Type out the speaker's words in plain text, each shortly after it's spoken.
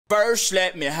First,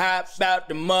 let me hop out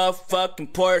the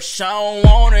motherfucking Porsche. I don't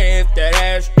want it if that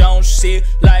ass don't sit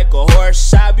like a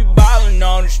horse. I be ballin'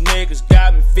 on these niggas,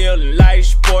 got me feeling like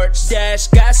sports. Dash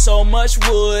got so much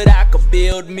wood, I could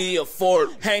build me a fort.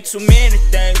 Ain't too many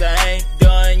things I ain't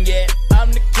done yet.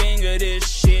 I'm the king of this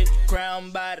shit,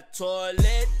 crowned by the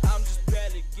toilet. I'm just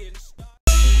barely getting started.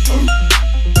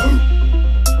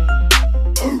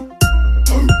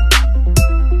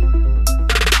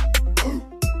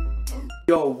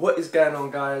 Yo, what is going on,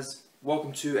 guys?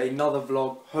 Welcome to another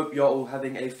vlog. Hope you're all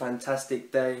having a fantastic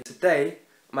day. Today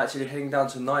I'm actually heading down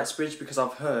to Knightsbridge because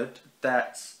I've heard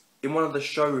that in one of the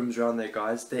showrooms around there,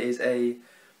 guys, there is a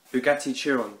Bugatti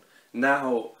Chiron.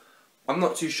 Now I'm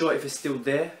not too sure if it's still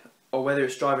there or whether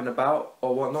it's driving about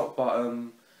or whatnot, but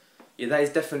yeah, that is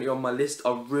definitely on my list.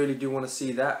 I really do want to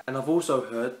see that. And I've also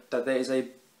heard that there is a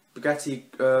Bugatti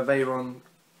Veyron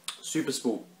Super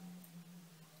Sport.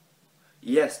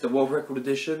 Yes, the World Record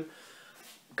Edition.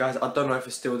 Guys, I don't know if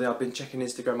it's still there. I've been checking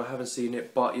Instagram, I haven't seen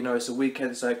it. But, you know, it's a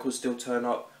weekend, so it could still turn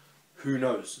up. Who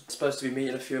knows? I'm supposed to be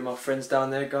meeting a few of my friends down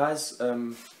there, guys. I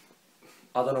don't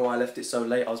know why I left it so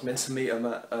late. I was meant to meet them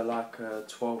at like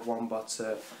 12:01, but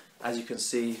as you can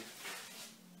see,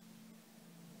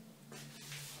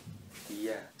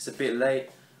 yeah, it's a bit late.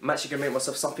 I'm actually going to make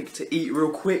myself something to eat real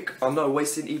quick. I know,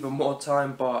 wasting even more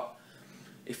time, but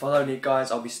if I don't eat, guys,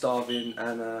 I'll be starving,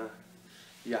 and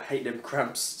yeah, I hate them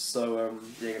cramps, so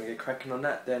yeah, gonna get cracking on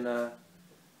that, then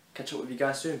catch up with you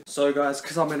guys soon. So guys,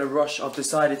 because I'm in a rush, I've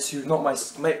decided to not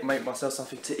make myself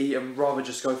something to eat and rather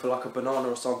just go for like a banana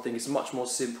or something. It's much more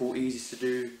simple, easy to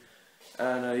do,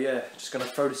 and yeah, just gonna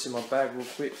throw this in my bag real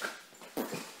quick.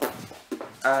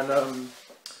 And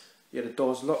yeah, the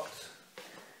door's locked.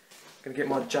 Gonna get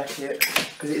my jacket,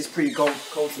 because it is pretty cold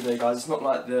today, guys. It's not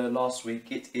like the last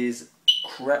week, it is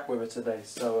crap weather today,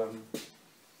 so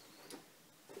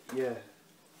yeah,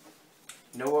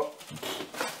 you know what,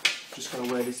 just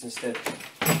gonna wear this instead.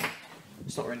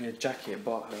 It's not really a jacket,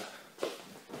 but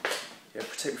yeah,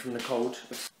 protect me from the cold.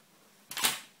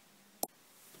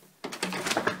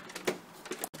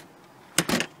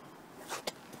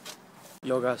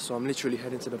 Yo guys, so I'm literally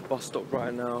heading to the bus stop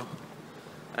right now,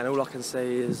 and all I can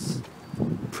say is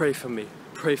pray for me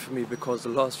because the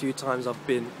last few times I've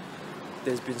been,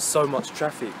 there's been so much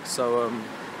traffic, so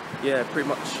yeah, pretty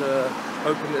much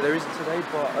hoping that there isn't today,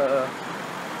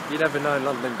 but you never know in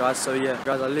London, guys. So yeah,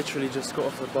 guys, I literally just got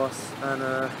off the bus,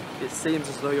 and it seems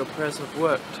as though your prayers have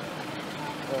worked.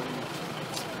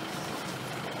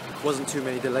 Wasn't too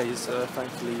many delays,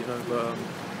 thankfully, you know, but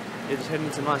yeah, just heading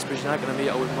to Knightsbridge now, gonna meet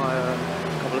up with my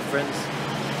couple of friends.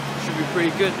 Should be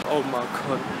pretty good. Oh my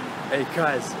god. Hey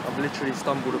guys, I've literally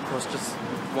stumbled across just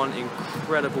one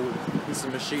incredible piece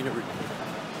of machinery.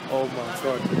 Oh my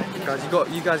god, guys,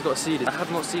 you guys got to see this. I have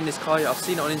not seen this car yet. I've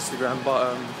seen it on Instagram,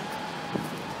 but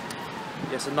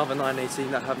yeah, it's another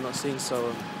 918 that I have not seen, so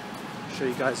I'll show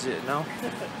you guys it now.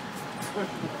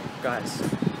 Guys,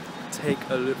 take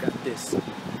a look at this.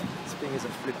 This thing is a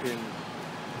flipping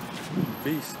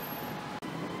beast.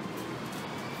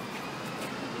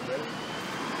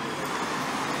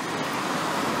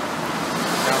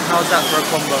 Now, how's that for a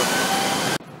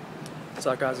combo?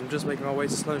 So guys, I'm just making my way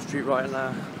to Sloane Street right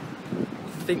now.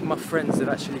 I think my friends have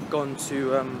actually gone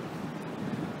to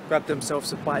grab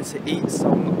themselves a bite to eat, so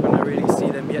I'm not going to really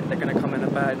see them yet. They're going to come in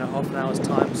about in a half an hour's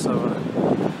time, so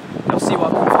I'll see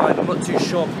what I can find. I'm not too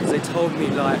sure because they told me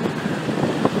like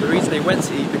the reason they went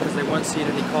to eat because they weren't seeing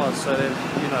any cars, so they're,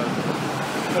 you know,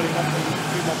 probably nothing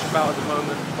too much about at the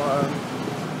moment, but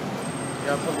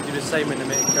yeah, I'll probably do the same in a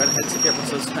minute, going ahead to get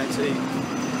myself something to eat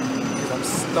because I'm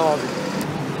starving.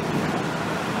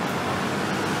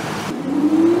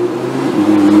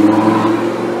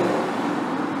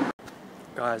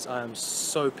 Guys, I am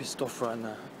so pissed off right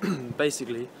now.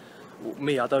 Basically,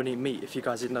 me, I don't eat meat. If you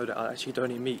guys didn't know that, I actually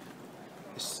don't eat meat.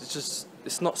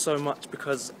 It's not so much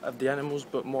because of the animals,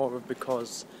 but more of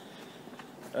because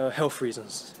health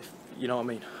reasons, if you know what I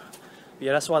mean. But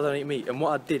yeah, that's why I don't eat meat. And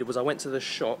what I did was I went to the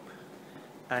shop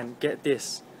and get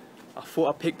this. I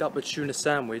thought I picked up a tuna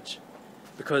sandwich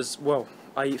because, well,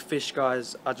 I eat fish,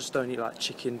 guys. I just don't eat like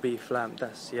chicken, beef, lamb.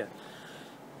 That's, yeah.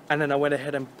 And then I went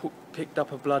ahead and picked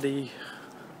up a bloody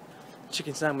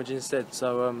chicken sandwich instead,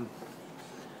 so I'm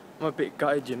a bit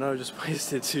gutted, you know, just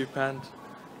wasted £2,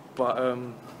 but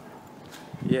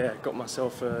yeah, got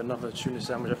myself another tuna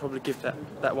sandwich. I'll probably give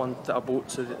that one that I bought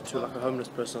to like a homeless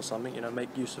person or something, you know,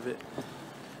 make use of it.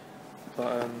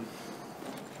 But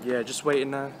yeah, just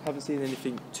waiting now. Haven't seen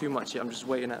anything too much yet. I'm just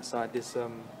waiting outside this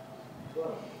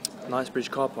Knightsbridge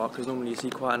car park, because normally you see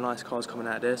quite a nice cars coming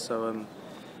out there, so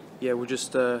yeah, we'll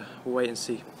just we'll wait and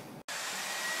see.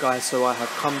 Guys, so I have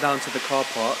come down to the car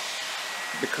park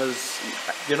because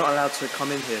you're not allowed to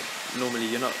come in here normally.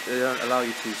 They don't allow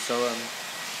you to. So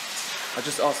I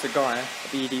just asked the guy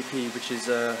at the EDP, which is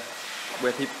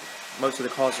where most of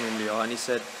the cars normally are, and he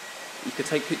said you could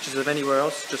take pictures of anywhere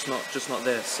else, just not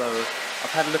there. So I've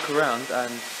had a look around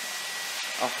and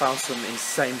I found some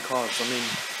insane cars. I mean,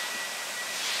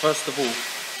 first of all,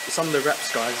 some of the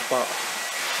wraps, guys, but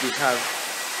we have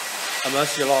a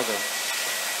Murcielago.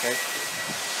 Okay.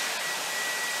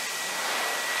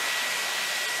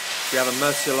 We have a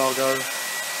Murcielago,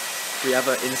 we have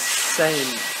an insane,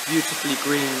 beautifully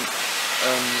green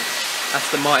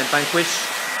Aston Martin Vanquish.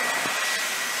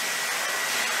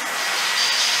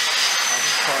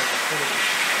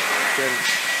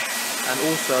 And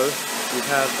also, we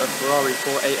have a Ferrari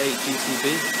 488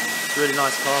 GTB. It's a really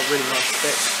nice car, really nice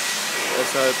spec.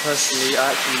 So personally,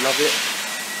 I actually love it.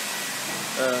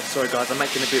 Sorry guys, I'm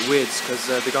acting a bit weird because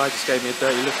the guy just gave me a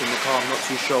dirty look in the car. I'm not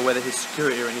too sure whether he's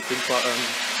security or anything, but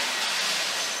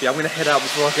yeah, I'm gonna head out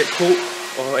before I get caught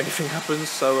or anything happens.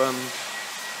 So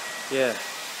yeah,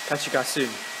 catch you guys soon.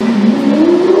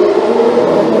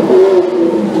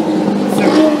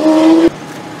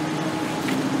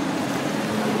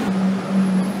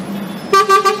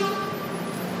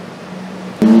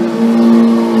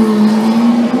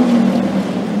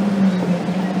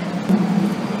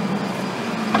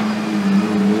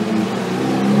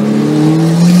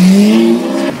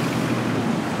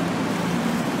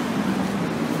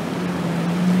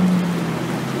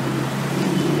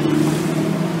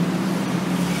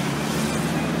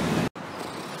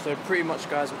 So pretty much,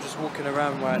 guys, we're just walking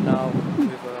around right now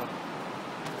with a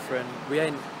friend. We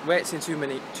ain't seen too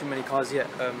many cars yet.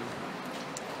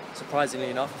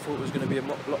 Surprisingly enough, I thought it was going to be a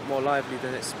lot more lively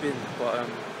than it's been, but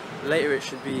later it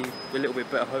should be a little bit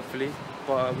better, hopefully.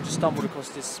 But we just stumbled across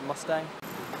this Mustang.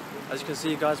 As you can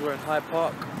see, guys, we're in Hyde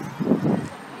Park.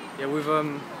 Yeah,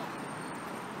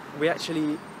 we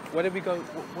actually, where did we go?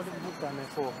 What did we walk down there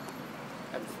for?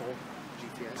 M4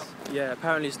 GTS. Yeah,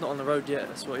 apparently it's not on the road yet.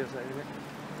 That's what you're saying, isn't it?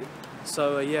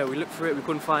 So yeah, we looked for it, we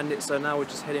couldn't find it, so now we're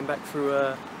just heading back through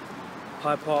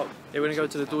Hyde Park. Yeah, we're gonna go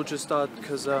to the Dorchester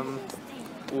because well,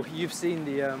 you've seen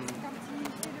the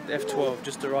F12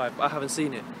 just arrived, but I haven't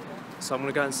seen it. So I'm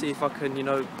gonna go and see if I can, you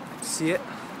know, see it.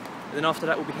 And then after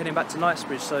that, we'll be heading back to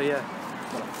Knightsbridge. So yeah,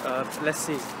 let's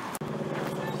see.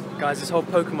 Guys, this whole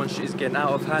Pokemon shit is getting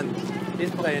out of hand.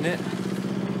 He's playing it.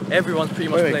 Everyone's pretty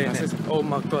much playing it. Oh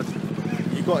my god.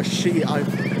 You got a shitty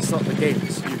iPhone. It's not the game.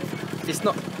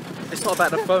 It's not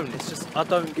about the phone. It's just I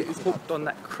don't get hooked on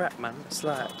that crap, man. It's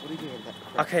like, what are you doing with that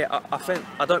crap? Okay,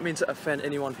 I don't mean to offend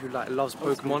anyone who like loves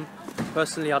Pokemon.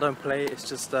 Personally, I don't play it. It's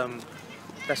just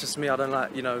that's just me. I don't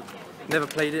like, you know, never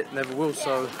played it, never will.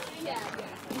 So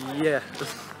yeah,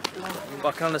 but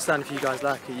I can understand if you guys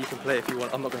like it. You can play it if you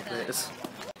want. I'm not gonna play it.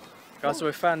 Guys, so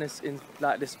we found this in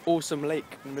like this awesome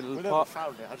lake in the middle of the park. We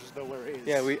never found it. I just know where it is.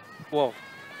 Yeah, well,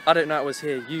 I don't know it was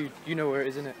here. You know where it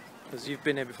is, innit? Because you've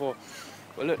been here before.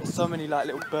 But look, there's so many like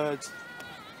little birds,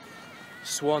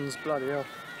 swans, bloody hell.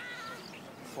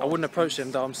 I wouldn't approach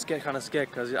them though. I'm kind of scared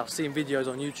because I've seen videos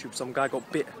on YouTube. Some guy got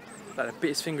bit, like they bit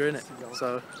his finger in it.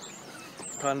 So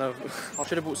kind of, I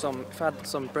should have bought some. If I had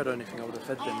some bread or anything, I would have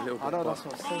fed them a little bit. I know that's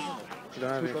what I'm saying. You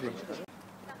don't have anything.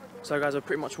 So guys, we're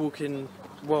pretty much walking.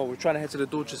 Well, we're trying to head to the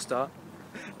Dorchester.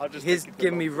 He's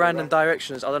giving me random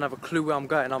directions. I don't have a clue where I'm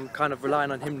going. I'm kind of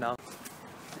relying on him now.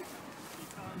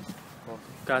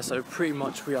 Guys, so pretty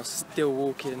much we are still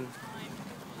walking.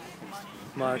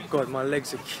 My god, my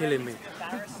legs are killing me.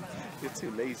 You're too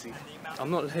lazy.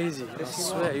 I'm not lazy, I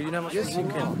swear. You know how much we're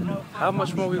walking? How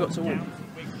much more we got to walk?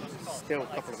 Still a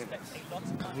couple of minutes.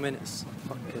 A couple minutes.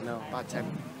 Fucking hell. About 10.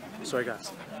 Sorry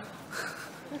guys.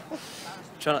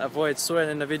 Trying to avoid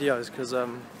swearing in the videos because I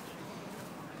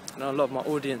know a lot of my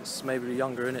audience may be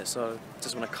younger, innit, so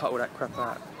just want to cut all that crap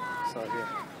out. So yeah.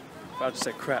 I just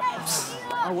said crap.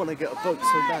 I want to get a boat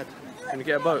so bad. Can you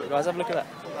get a boat? Guys, have a look at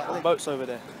that. The boat's over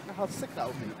there. Look how sick that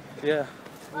would be. Yeah.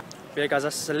 But yeah, guys,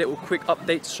 that's just a little quick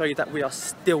update to show you that we are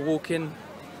still walking.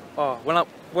 Oh,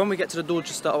 when we get to the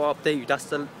Dorchester, I'll update you.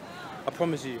 I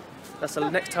promise you. That's the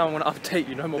next time I'm going to update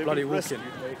you. No more bloody walking.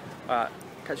 Alright,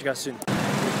 catch you guys soon.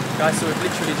 Guys, so we've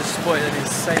literally just spotted an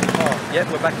insane car. Yep,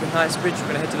 we're back in Knightsbridge. We're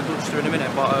going to head to the Dorchester in a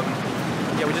minute, but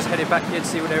yeah, we're just headed back here to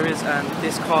see what there is, and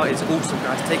this car is awesome,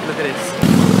 guys. Take a look at this.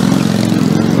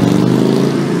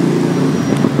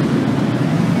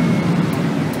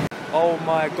 Oh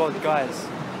my god, guys.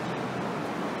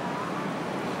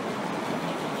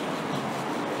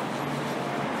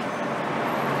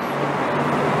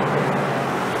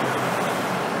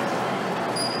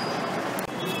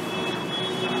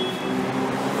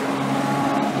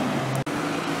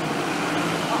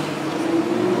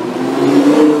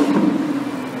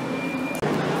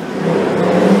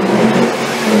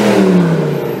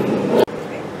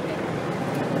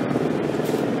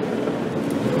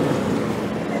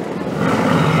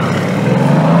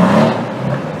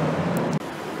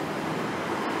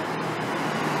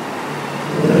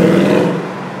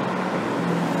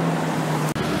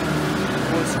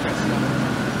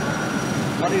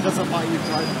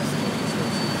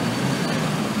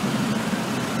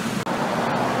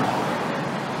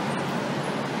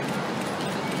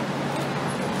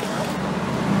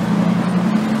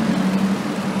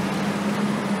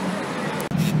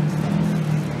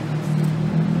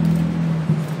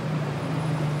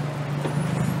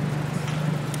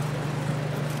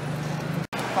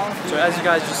 So as you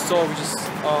guys just saw,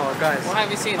 oh guys, What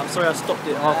have you seen? I'm sorry I stopped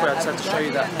it halfway. I just had to show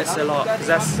you that SLR, because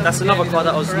that's another car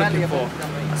that I was looking for.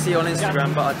 I see it on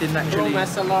Instagram, but I didn't actually. I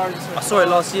saw it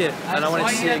last year, and I wanted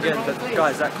to see it again. But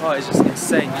guys, that car is just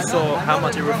insane. You saw how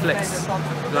much it reflects,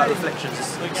 like reflections.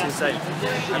 It's insane.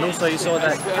 And also you saw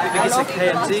that, I think it's a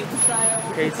KMT,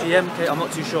 KTM. I'm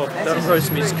not too sure. Don't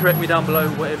roast me. Just correct me down below,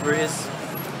 whatever it is.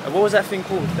 What was that thing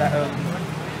called? That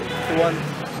the one.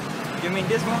 You mean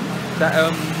this one? That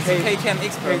KTM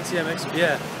Expo. KTM Expo.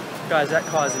 Yeah. Guys, that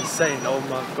car is insane. Oh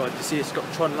my god. You see, it's got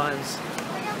Tron lines.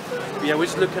 But yeah, we're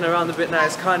just looking around a bit now.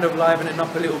 It's kind of livening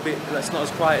up a little bit. It's not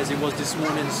as quiet as it was this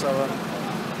morning. So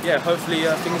yeah, hopefully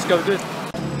things go good.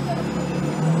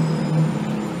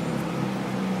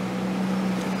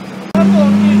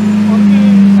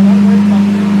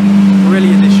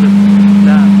 Really edition.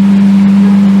 Damn.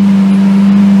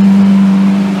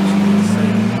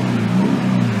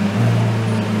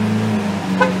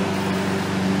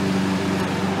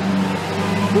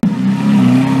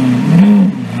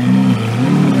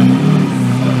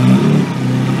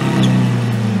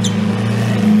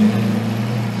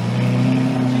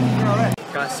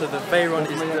 Guys, so the Veyron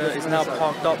is now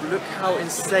parked up. Look how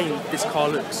insane this car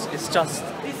looks. It's just,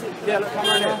 yeah, look, come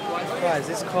right here. Guys,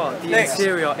 this car, the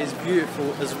interior is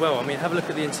beautiful as well. I mean, have a look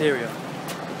at the interior.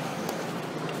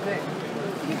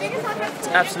 It's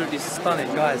absolutely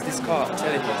stunning, guys. This car, I'm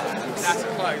telling you. That's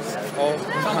close. Oh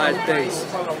my days.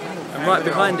 And right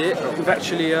behind it, we've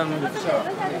actually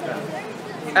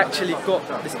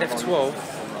got this F12.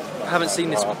 I haven't seen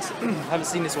this one. Haven't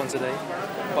seen this one today,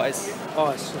 but it's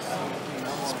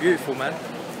beautiful, man.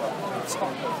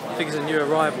 I think it's a new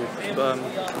arrival, but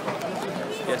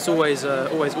yeah, it's always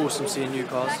awesome seeing new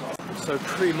cars. So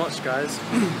pretty much, guys,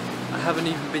 I haven't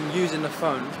even been using the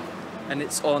phone, and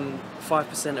it's on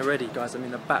 5% already, guys. I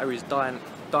mean, the battery's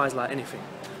dies like anything.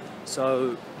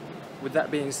 So with that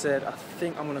being said, I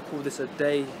think I'm gonna call this a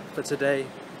day for today.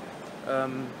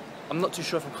 I'm not too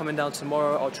sure if I'm coming down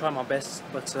tomorrow. I'll try my best,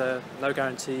 but no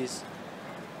guarantees.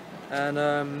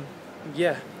 And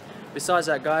yeah, besides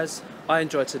that, guys, I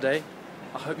enjoyed today.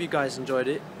 I hope you guys enjoyed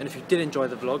it, and if you did enjoy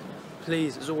the vlog,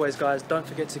 please, as always, guys, don't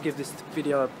forget to give this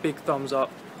video a big thumbs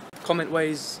up. Comment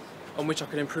ways on which I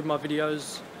can improve my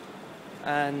videos,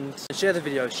 and share the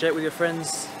video. Share it with your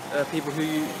friends, people who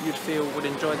you'd feel would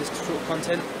enjoy this sort of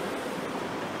content.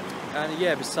 And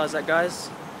yeah, besides that, guys,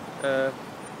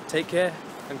 take care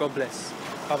and God bless.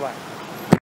 Bye bye.